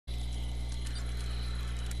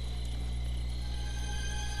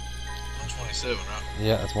127, right?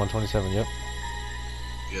 Yeah, that's 127, yep.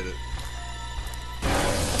 Get it.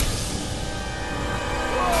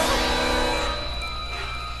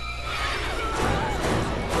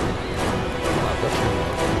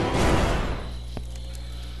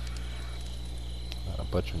 Not a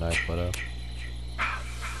butcher knife, but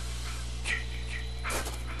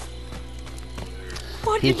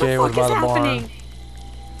What in the PK was fuck by is the happening? barn.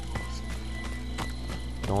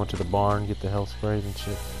 Going to the barn, get the hell sprays and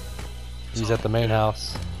shit. He's at the main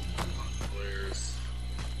house.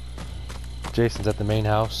 Jason's at the main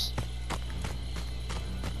house.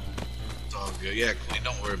 It's all good. Yeah, Queen,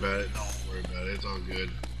 don't worry about it. Don't worry about it. It's all good.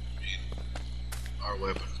 I mean, our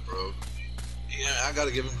weapons broke. Yeah, I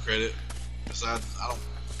gotta give him credit. Besides, I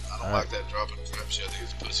don't like that dropping trap shit. I think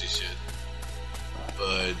it's pussy shit.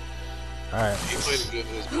 But Alright. he played it good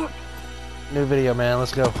with his gun. New video, man.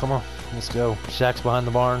 Let's go. Come on. Let's go. Shaq's behind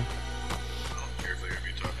the barn. I don't care if they hear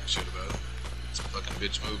me talking shit about it. It's a fucking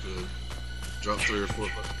bitch move to drop 3 or 4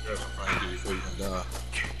 fucking traps in front of you before you can die.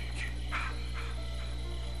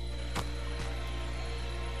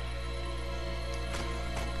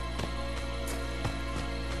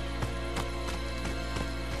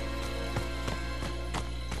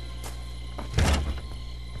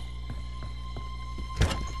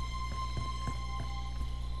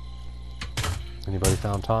 Anybody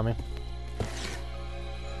found Tommy? No,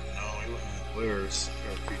 he wasn't in Blair's.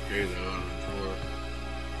 Got a PK though out of the floor.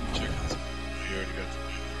 Chickens. He already got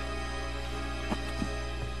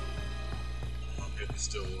the I'm getting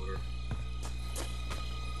Stillwater.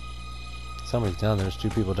 Somebody's down there. There's 2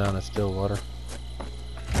 people down at Stillwater.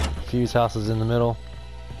 Fuse house is in the middle.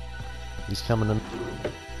 He's coming to...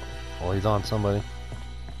 Oh, he's on somebody.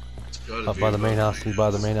 Up by the main house. He's by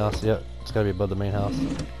the main house. Yep. It's gotta be above the main house.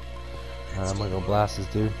 Alright, I'm gonna go blast this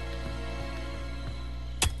dude.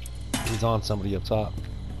 He's on somebody up top.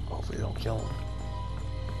 Hopefully they don't kill him.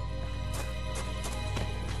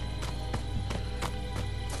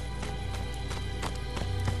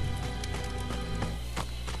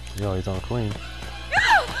 Yo, he's on a Queen.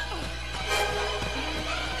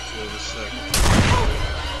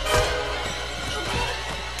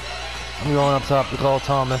 I'm going up top to call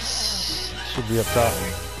Thomas. Should be up top.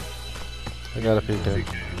 I got a PK.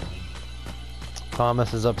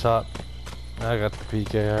 Thomas is up top. I got the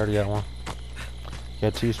PK. I already got one.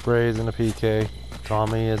 Got 2 sprays and a PK.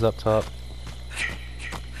 Tommy is up top.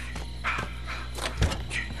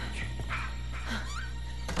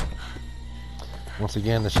 Once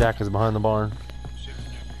again, the shack is behind the barn.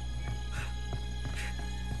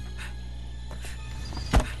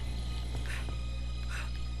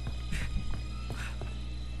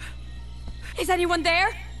 Is anyone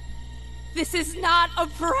there? This is not a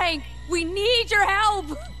prank. We need your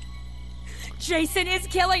help. Jason is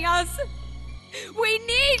killing us. We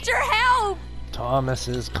need your help. Thomas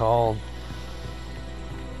is called.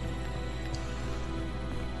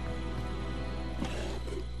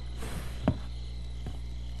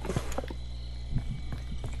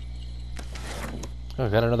 Oh,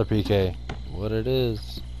 got another PK. What it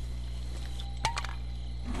is?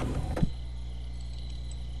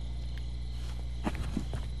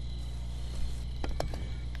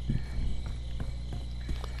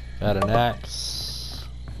 Got an axe.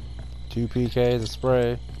 2 PKs, a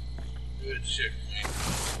spray. Good shit,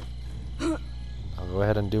 I'll go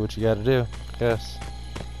ahead and do what you gotta do, I guess.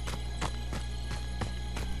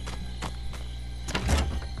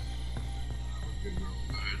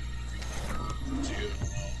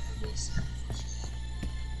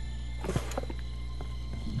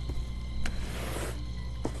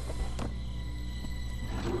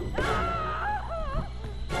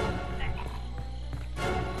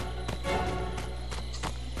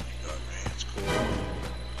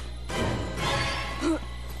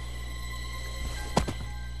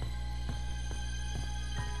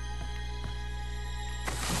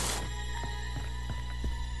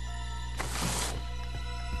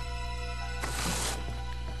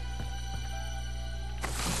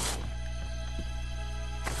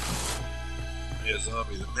 Yeah,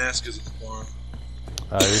 zombie, the mask is informed.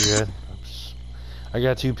 Alright, you're good. I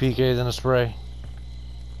got 2 PKs and a spray.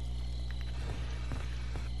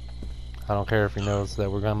 I don't care if he knows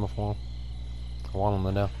that we're coming for him. I want him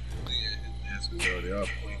to know. Yeah, his mask is already off.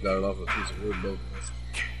 He got it off a piece of wood, both masks.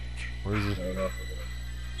 Where's he? Got it off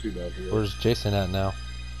of a 2x4. Where's Jason at now?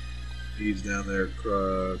 He's down there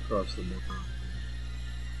across the mountain.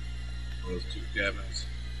 Those 2 cabins.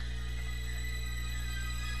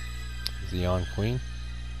 Is he on Queen?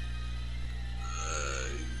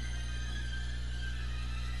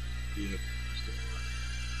 Yeah.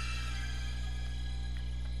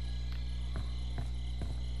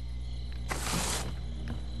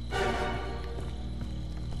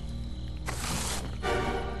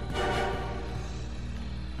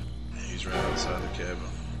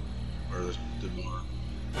 Or the barn.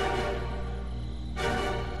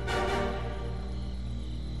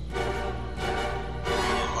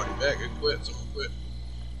 Already back, it quit, someone quit.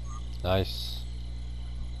 Nice.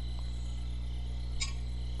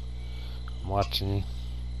 I'm watching you.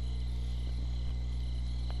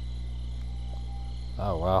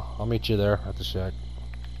 Oh wow, I'll meet you there at the shack.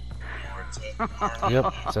 Where it's at, the barn.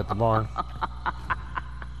 Yep, it's at the barn.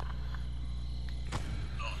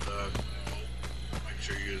 Make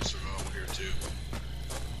sure you get a survival here too.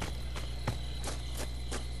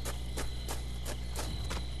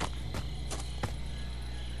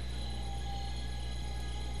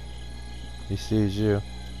 He sees you.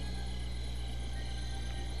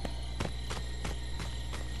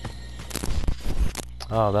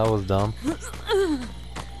 Oh, that was dumb.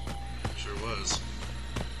 Sure was.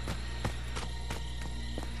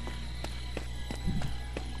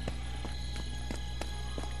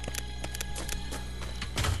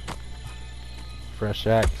 Fresh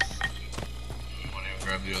axe. I want to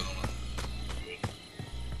grab the other one. Good.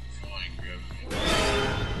 Fine, grab it.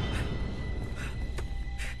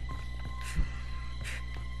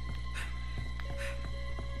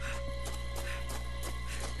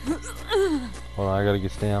 Hold on, I gotta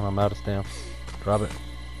get stam. I'm out of stam. Drop it.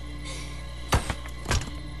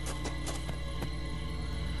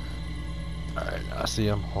 Alright, I see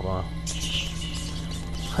him. Hold on.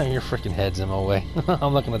 Your freaking head's in my way.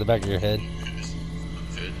 I'm looking at the back of your head.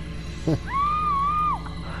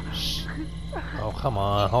 Shh. Oh, come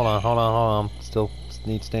on. Hold on. Still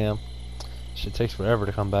need stam. Shit takes forever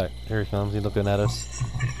to come back. Here he comes. He's looking at us.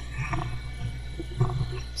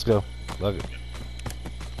 Let's go. Love it.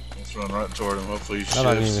 Let's run right toward him. Hopefully he shifts. I'm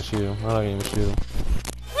not gonna even shoot him.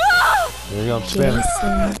 There you go. Spam it.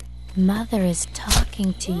 Jason, Mother is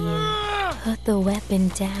talking to you. Put the weapon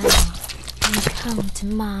down and come to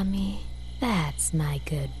Mommy. That's my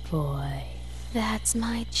good boy. That's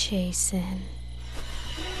my Jason.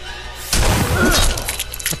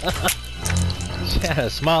 She had a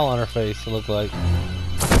smile on her face, it looked like.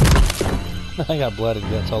 I got blood and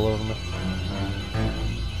guts all over me.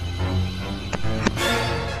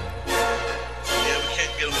 Yeah, we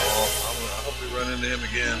can't get them all. I hope we run into him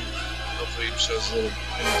again. Hopefully he shows a little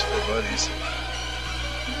his poor buddies.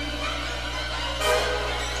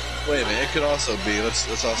 Wait a minute, it could also be, let's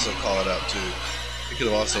also call it out too. It could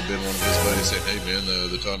have also been one of his buddies saying, hey man,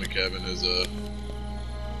 the Tommy cabin is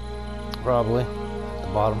Probably. At the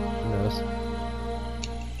bottom, who knows?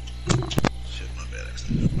 shit, my bad, I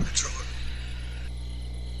accidentally took my controller.